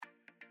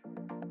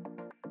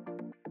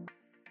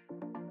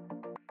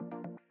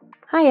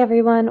Hi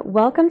everyone,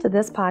 welcome to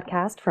this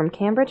podcast from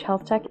Cambridge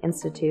Health Tech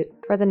Institute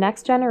for the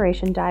Next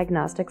Generation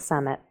Diagnostics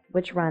Summit,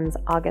 which runs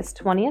August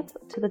 20th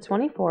to the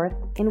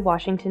 24th in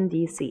Washington,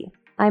 D.C.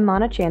 I'm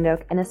Mana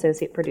Chandok, an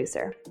associate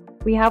producer.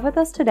 We have with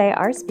us today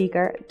our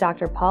speaker,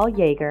 Dr. Paul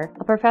Yeager,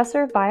 a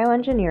professor of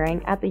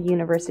bioengineering at the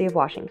University of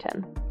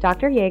Washington.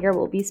 Dr. Yeager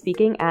will be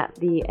speaking at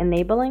the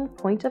Enabling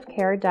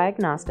Point-of-Care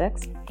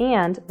Diagnostics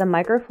and the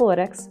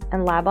Microfluidics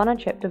and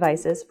Lab-on-a-Chip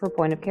devices for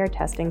point-of-care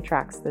testing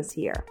tracks this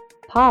year.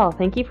 Paul,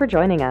 thank you for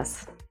joining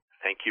us.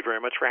 Thank you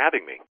very much for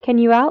having me. Can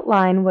you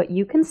outline what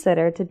you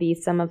consider to be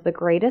some of the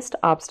greatest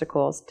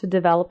obstacles to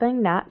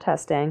developing NAT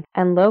testing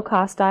and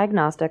low-cost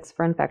diagnostics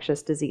for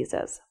infectious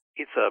diseases?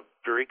 It's a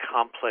very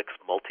complex,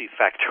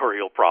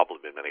 multifactorial problem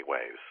in many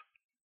ways.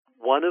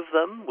 One of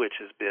them, which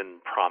has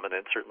been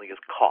prominent, certainly is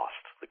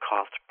cost, the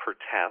cost per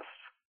test,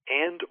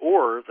 and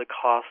or the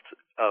cost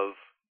of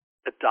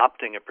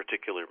adopting a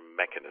particular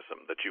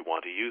mechanism that you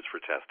want to use for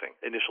testing.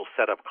 Initial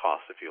setup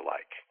costs, if you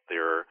like.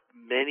 There are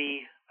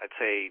many, I'd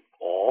say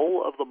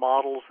all of the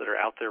models that are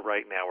out there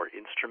right now are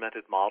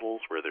instrumented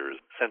models where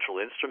there's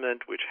central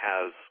instrument which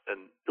has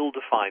an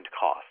ill-defined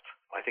cost.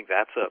 I think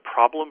that's a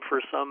problem for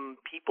some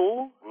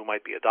people who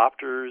might be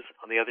adopters.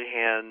 On the other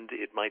hand,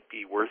 it might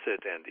be worth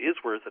it and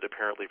is worth it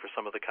apparently for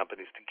some of the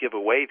companies to give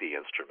away the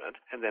instrument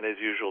and then as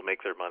usual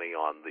make their money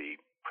on the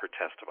per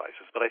test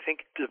devices. But I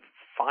think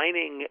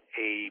defining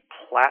a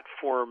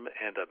platform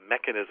and a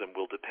mechanism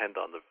will depend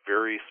on the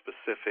very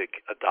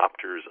specific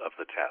adopters of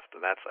the test.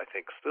 And that's, I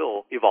think,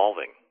 still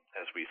evolving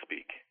as we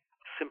speak.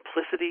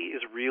 Simplicity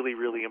is really,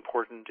 really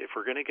important. If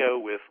we're going to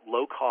go with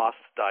low-cost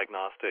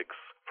diagnostics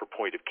for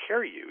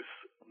point-of-care use,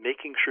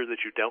 making sure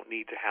that you don't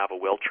need to have a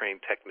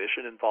well-trained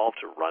technician involved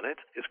to run it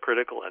is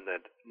critical, and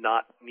that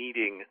not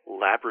needing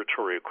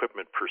laboratory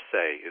equipment per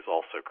se is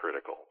also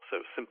critical.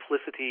 So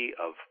simplicity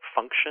of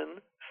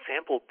function.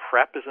 Sample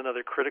prep is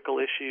another critical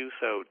issue,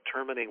 so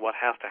determining what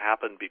has to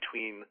happen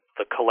between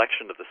the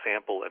collection of the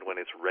sample and when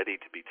it's ready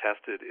to be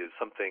tested is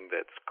something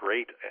that's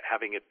great.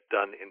 Having it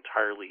done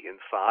entirely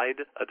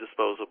inside a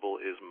disposable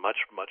is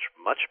much, much,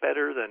 much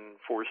better than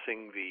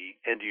forcing the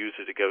end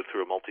user to go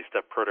through a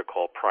multi-step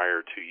protocol prior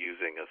to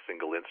using a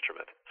single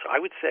instrument. So I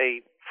would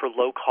say for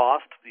low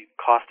cost, the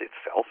cost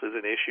itself is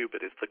an issue,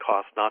 but it's the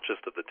cost not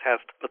just of the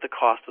test, but the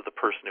cost of the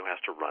person who has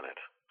to run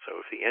it. So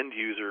if the end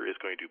user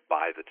is going to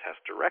buy the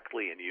test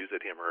directly and use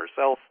it him or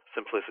herself,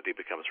 simplicity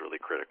becomes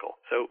really critical.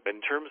 So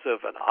in terms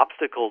of an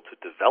obstacle to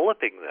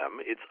developing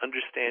them, it's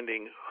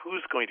understanding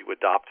who's going to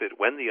adopt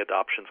it, when the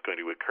adoption is going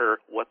to occur,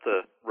 what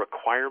the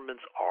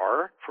requirements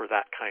are for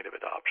that kind of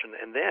adoption.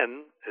 And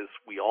then, as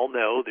we all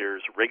know,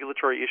 there's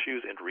regulatory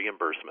issues and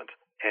reimbursement.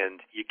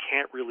 And you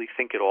can't really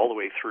think it all the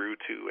way through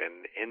to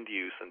an end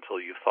use until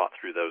you've thought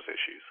through those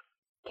issues.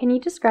 Can you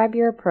describe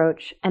your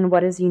approach and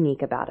what is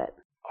unique about it?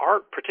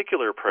 Our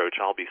particular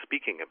approach I'll be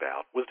speaking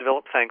about was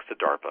developed thanks to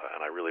DARPA, and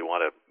I really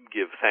want to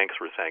give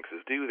thanks where thanks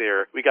is due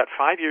there. We got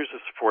 5 years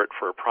of support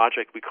for a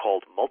project we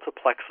called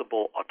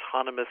Multiplexable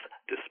Autonomous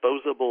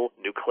Disposable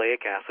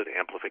Nucleic Acid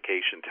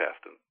Amplification Test.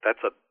 And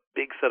that's a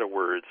big set of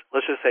words.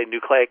 Let's just say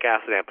nucleic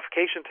acid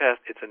amplification test,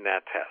 it's a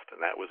NAT test,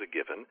 and that was a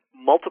given.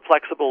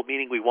 Multiplexable,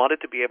 meaning we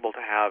wanted to be able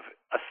to have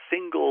a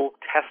single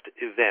test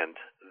event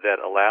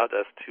that allowed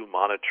us to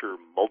monitor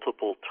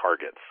multiple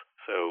targets.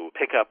 So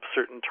pick up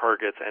certain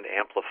targets and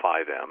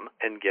amplify them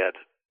and get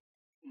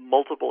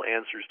multiple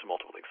answers to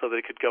multiple things so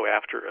that it could go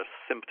after a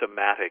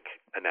symptomatic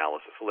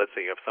analysis. So let's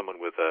say you have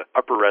someone with an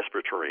upper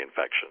respiratory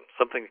infection,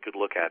 something that could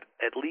look at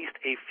least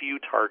a few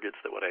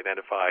targets that would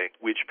identify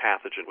which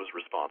pathogen was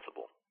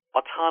responsible.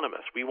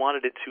 Autonomous. We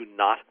wanted it to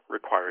not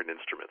require an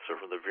instrument. So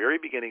from the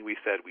very beginning, we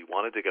said we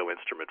wanted to go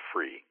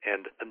instrument-free.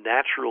 And a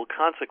natural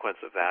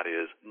consequence of that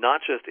is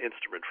not just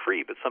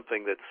instrument-free, but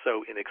something that's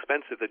so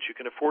inexpensive that you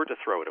can afford to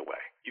throw it away.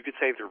 You could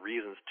say there are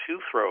reasons to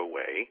throw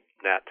away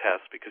NAT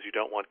tests because you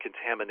don't want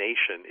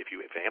contamination if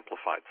you have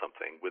amplified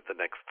something with the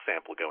next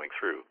sample going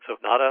through. So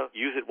not a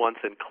use it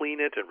once and clean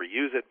it and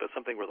reuse it, but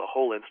something where the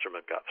whole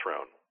instrument got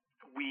thrown.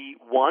 We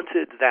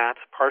wanted that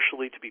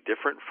partially to be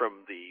different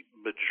from the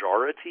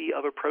majority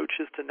of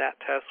approaches to NAT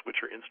tests,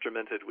 which are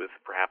instrumented with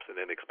perhaps an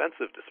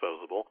inexpensive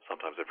disposable,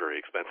 sometimes a very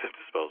expensive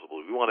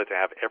disposable. We wanted to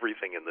have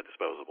everything in the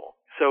disposable.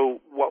 So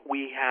what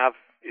we have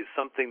is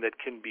something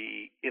that can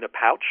be in a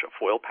pouch, a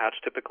foil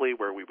pouch typically,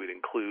 where we would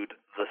include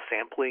the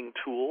sampling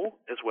tool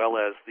as well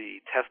as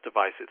the test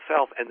device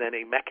itself, and then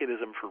a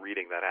mechanism for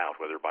reading that out,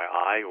 whether by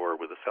eye or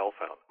with a cell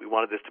phone. We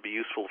wanted this to be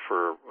useful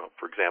for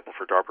example,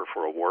 for DARPA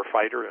for a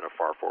warfighter in a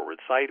far-forward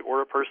site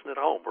or a person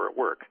at home or at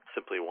work,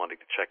 simply wanting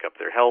to check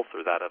up their health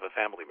or that of a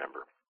family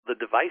member. The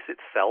device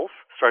itself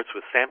starts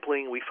with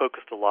sampling. We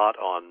focused a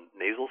lot on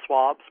nasal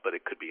swabs, but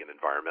it could be an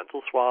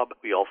environmental swab.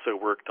 We also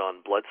worked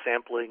on blood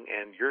sampling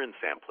and urine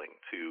sampling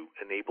to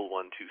enable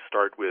one to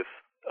start with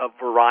a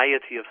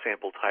variety of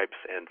sample types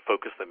and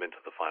focus them into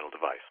the final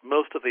device.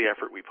 Most of the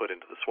effort we put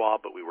into the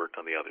swab, but we worked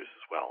on the others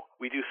as well.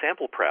 We do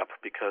sample prep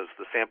because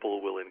the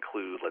sample will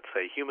include, let's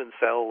say, human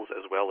cells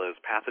as well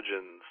as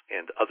pathogens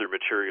and other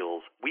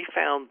materials. We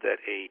found that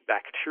a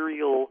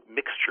bacterial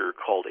mixture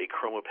called a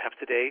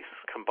chromopeptidase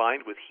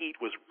combined with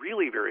heat was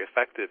really very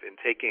effective in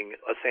taking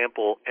a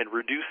sample and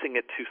reducing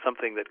it to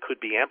something that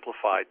could be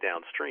amplified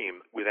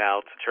downstream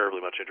without terribly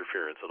much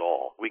interference at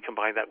all. We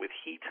combine that with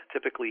heat,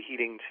 typically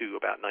heating to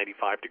about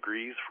 95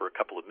 degrees for a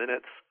couple of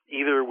minutes,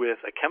 either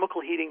with a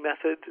chemical heating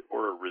method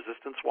or a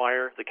resistance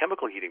wire. The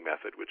chemical heating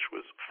method, which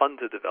was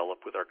fun to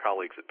develop with our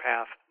colleagues at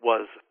PATH,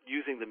 was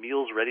using the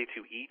meals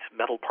ready-to-eat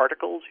metal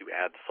particles. You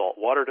add salt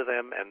water to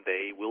them, and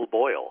they will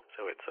boil.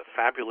 So it's a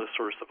fabulous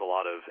source of a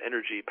lot of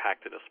energy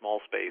packed in a small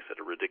space at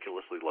a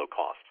ridiculously low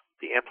cost.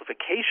 The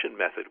amplification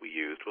method we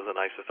used was an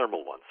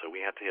isothermal one, so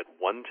we had to hit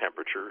one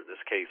temperature. In this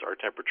case, our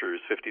temperature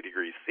is 50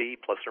 degrees C,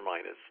 plus or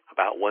minus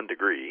about 1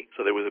 degree,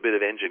 so there was a bit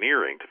of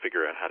engineering to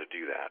figure out how to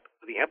do that.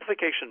 The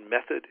amplification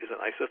method is an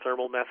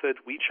isothermal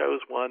method. We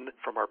chose one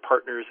from our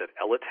partners at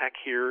ELITech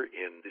here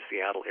in the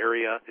Seattle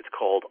area. It's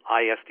called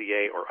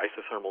ISDA, or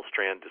isothermal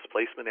strand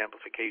displacement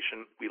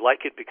amplification. We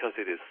like it because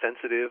it is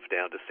sensitive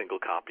down to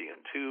single copy and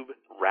tube,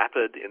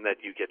 rapid in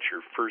that you get your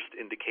first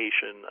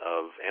indication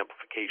of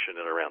amplification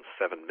in around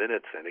 7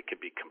 minutes, and it can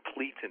be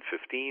complete in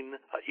 15,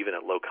 even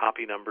at low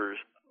copy numbers.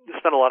 We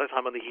spent a lot of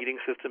time on the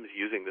heating systems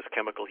using this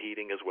chemical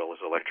heating as well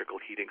as electrical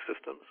heating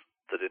systems.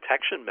 The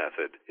detection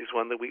method is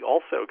one that we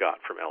also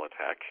got from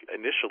ELITech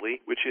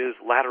initially, which is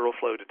lateral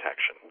flow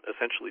detection,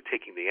 essentially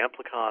taking the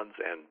amplicons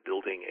and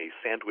building a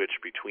sandwich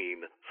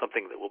between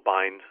something that will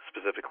bind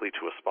specifically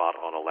to a spot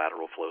on a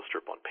lateral flow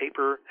strip on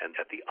paper, and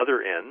at the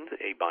other end,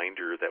 a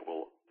binder that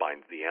will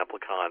bind the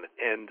amplicon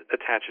and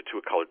attach it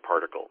to a colored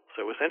particle.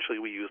 So essentially,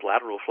 we use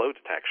lateral flow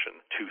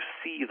detection to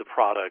see the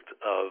product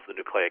of the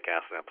nucleic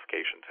acid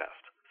amplification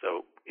test.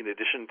 So in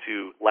addition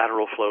to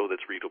lateral flow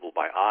that's readable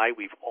by eye,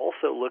 we've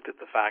also looked at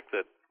the fact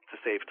that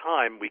to save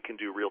time, we can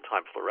do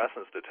real-time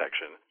fluorescence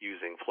detection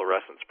using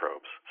fluorescence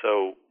probes.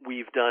 So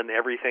we've done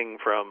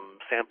everything from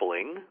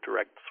sampling,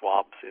 direct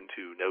swaps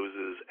into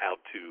noses,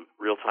 out to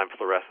real-time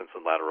fluorescence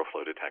and lateral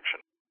flow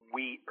detection.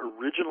 We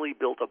originally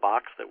built a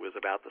box that was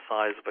about the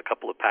size of a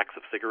couple of packs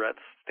of cigarettes,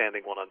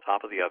 standing one on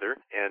top of the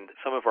other, and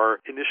some of our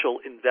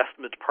initial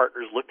investment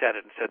partners looked at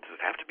it and said, does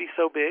it have to be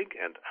so big,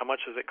 and how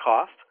much does it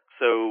cost?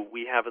 So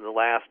we have in the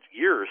last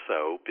year or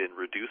so been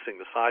reducing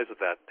the size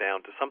of that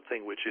down to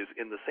something which is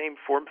in the same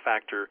form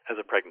factor as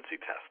a pregnancy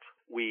test.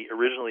 We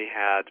originally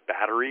had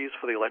batteries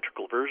for the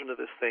electrical version of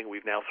this thing.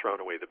 We've now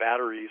thrown away the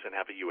batteries and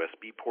have a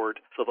USB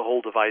port, so the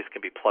whole device can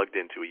be plugged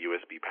into a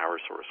USB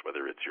power source,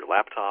 whether it's your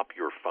laptop,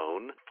 your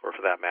phone, or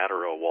for that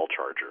matter, a wall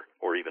charger,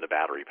 or even a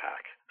battery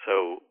pack.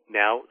 So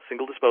now,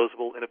 single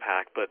disposable in a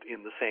pack, but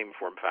in the same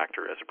form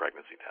factor as a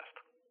pregnancy test.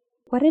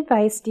 What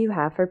advice do you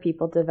have for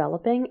people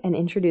developing and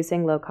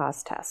introducing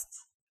low-cost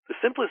tests? The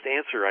simplest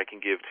answer I can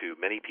give to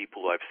many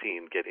people I've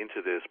seen get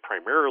into this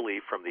primarily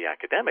from the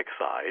academic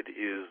side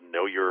is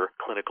know your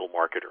clinical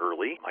market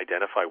early,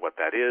 identify what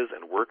that is,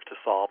 and work to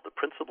solve the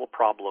principal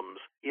problems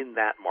in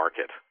that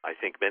market. I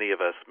think many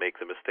of us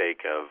make the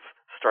mistake of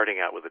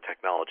starting out with a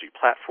technology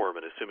platform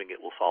and assuming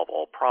it will solve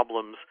all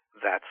problems.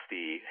 That's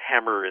the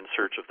hammer in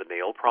search of the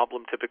nail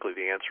problem. Typically,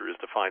 the answer is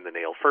to find the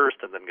nail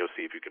first and then go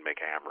see if you can make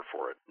a hammer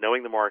for it.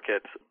 Knowing the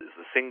market is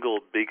the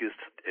single biggest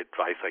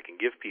advice I can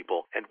give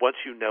people. And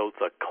once you know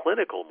the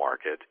clinical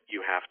market,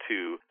 you have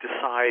to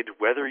decide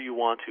whether you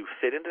want to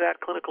fit into that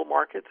clinical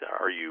market.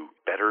 Are you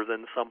better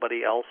than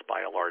somebody else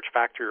by a large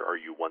factor? Are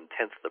you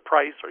 1/10 the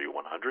price? Are you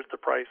 1/100 the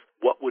price?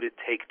 What would it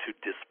take to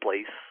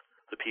displace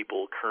the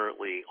people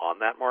currently on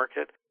that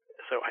market?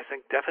 So I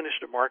think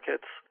definition of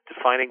markets,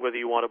 defining whether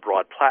you want a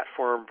broad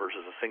platform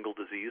versus a single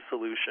disease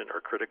solution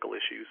or critical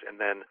issues, and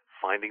then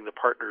finding the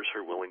partners who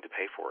are willing to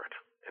pay for it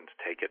and to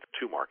take it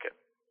to market.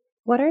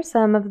 What are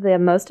some of the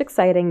most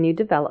exciting new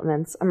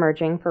developments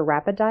emerging for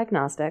rapid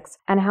diagnostics,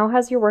 and how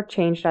has your work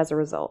changed as a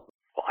result?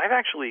 Well, I've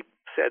actually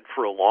said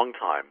for a long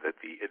time that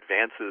the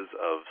advances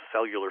of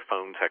cellular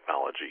phone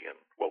technology and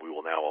what we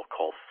will now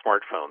call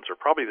smartphones are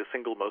probably the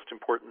single most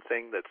important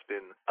thing that's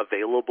been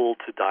available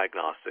to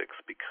diagnostics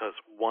because,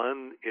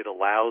 one, it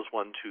allows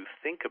one to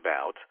think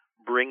about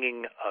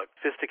bringing a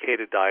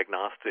sophisticated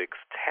diagnostics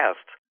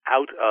test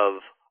out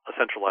of a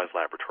centralized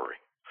laboratory.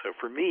 So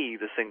for me,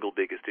 the single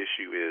biggest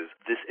issue is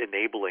this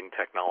enabling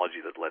technology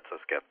that lets us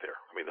get there.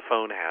 I mean, the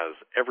phone has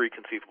every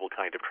conceivable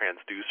kind of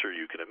transducer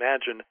you can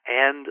imagine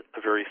and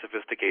a very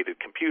sophisticated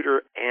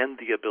computer and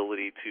the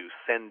ability to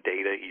send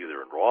data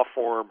either in raw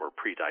form or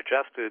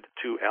pre-digested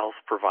to health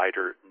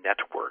provider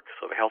networks.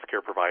 So the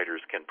healthcare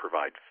providers can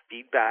provide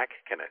feedback,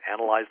 can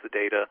analyze the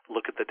data,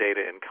 look at the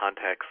data in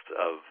context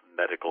of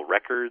medical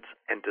records,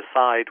 and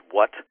decide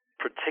what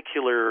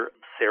particular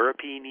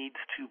therapy needs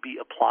to be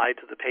applied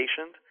to the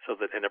patient so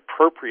that an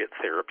appropriate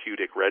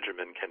therapeutic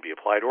regimen can be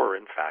applied, or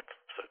in fact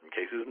in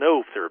cases,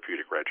 no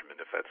therapeutic regimen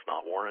if that's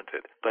not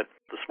warranted. But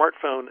the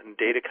smartphone and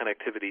data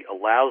connectivity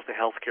allows the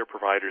healthcare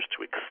providers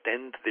to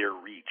extend their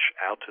reach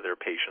out to their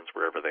patients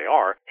wherever they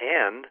are.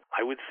 And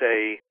I would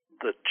say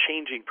the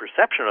changing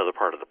perception on the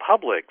part of the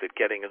public that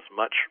getting as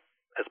much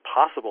as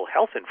possible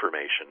health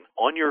information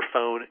on your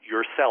phone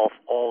yourself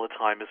all the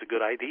time is a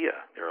good idea.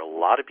 There are a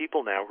lot of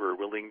people now who are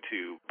willing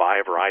to buy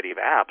a variety of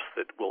apps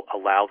that will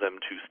allow them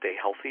to stay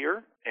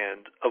healthier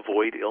and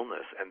avoid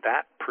illness. And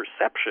that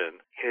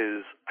perception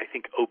has, I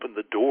think, opened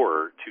the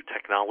door to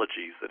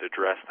technologies that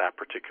address that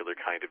particular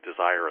kind of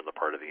desire on the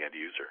part of the end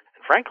user.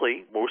 And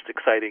frankly, most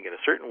exciting in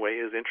a certain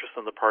way is interest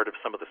on the part of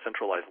some of the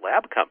centralized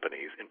lab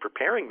companies in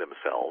preparing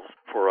themselves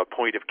for a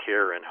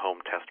point-of-care and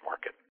home test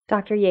market.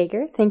 Dr.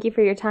 Yeager, thank you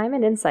for your time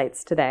and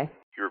insights today.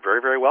 You're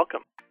very, very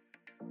welcome.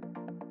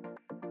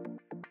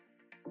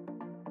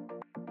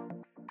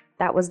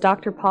 That was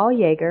Dr. Paul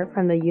Yeager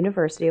from the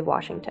University of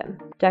Washington.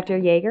 Dr.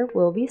 Yeager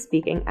will be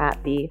speaking at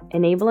the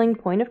Enabling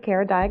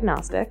Point-of-Care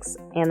Diagnostics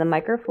and the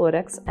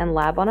Microfluidics and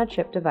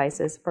Lab-on-a-Chip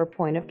Devices for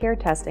Point-of-Care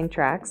Testing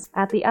tracks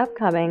at the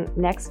upcoming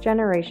Next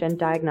Generation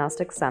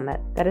Diagnostics Summit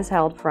that is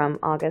held from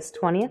August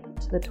 20th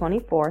to the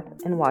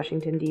 24th in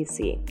Washington,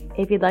 D.C.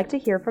 If you'd like to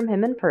hear from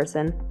him in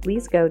person,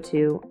 please go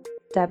to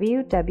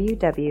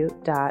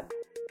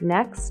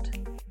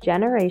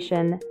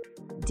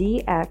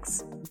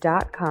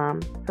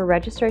www.nextgenerationdx.com for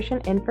registration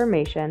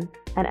information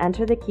and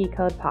enter the key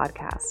code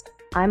podcast.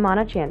 I'm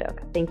Mana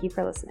Chandok. Thank you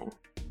for listening.